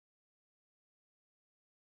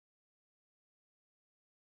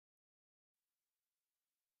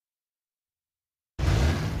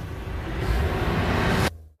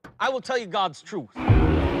I will tell you God's truth.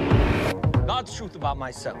 God's truth about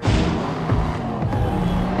myself.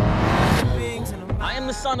 I am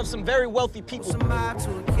the son of some very wealthy people.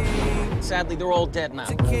 Sadly, they're all dead now.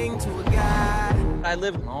 I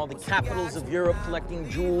lived in all the capitals of Europe, collecting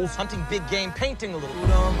jewels, hunting big game, painting a little.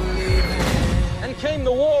 Then came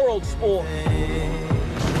the world sport.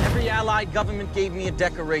 Every allied government gave me a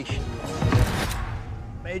decoration.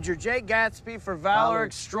 Major J. Gatsby for valor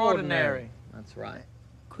extraordinary. That's right.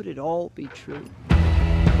 Could it all be true?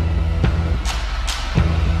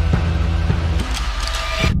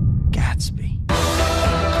 Gatsby.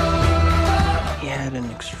 He had an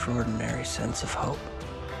extraordinary sense of hope,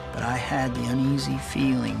 but I had the uneasy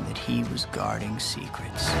feeling that he was guarding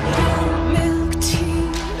secrets. Milk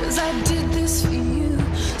tears, I did this for you.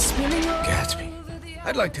 Gatsby.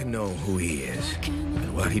 I'd like to know who he is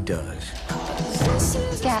and what he does.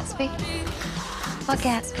 Gatsby? What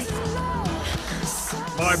Gatsby?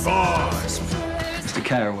 My boss. Mr.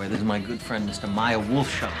 Carraway, this is my good friend, Mr. Maya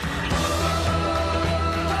Wolfshot.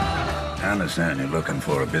 I understand you're looking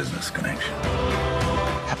for a business connection.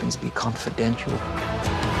 Happens to be confidential.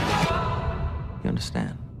 You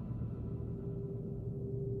understand?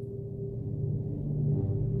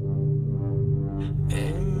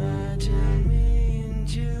 Imagine me and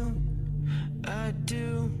you, I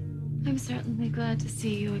do. I'm certainly glad to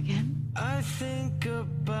see you again. I think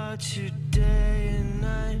about you day and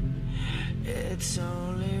night. It's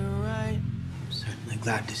only right. I'm certainly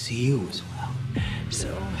glad to see you as well.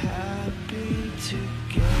 So happy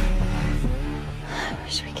together. I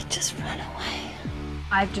wish we could just run away.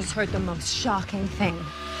 I've just heard the most shocking thing.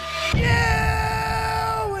 You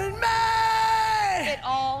and me! It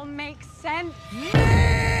all makes sense. Me!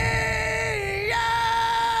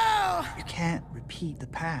 You can't repeat the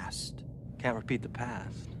past. Can't repeat the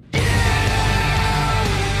past.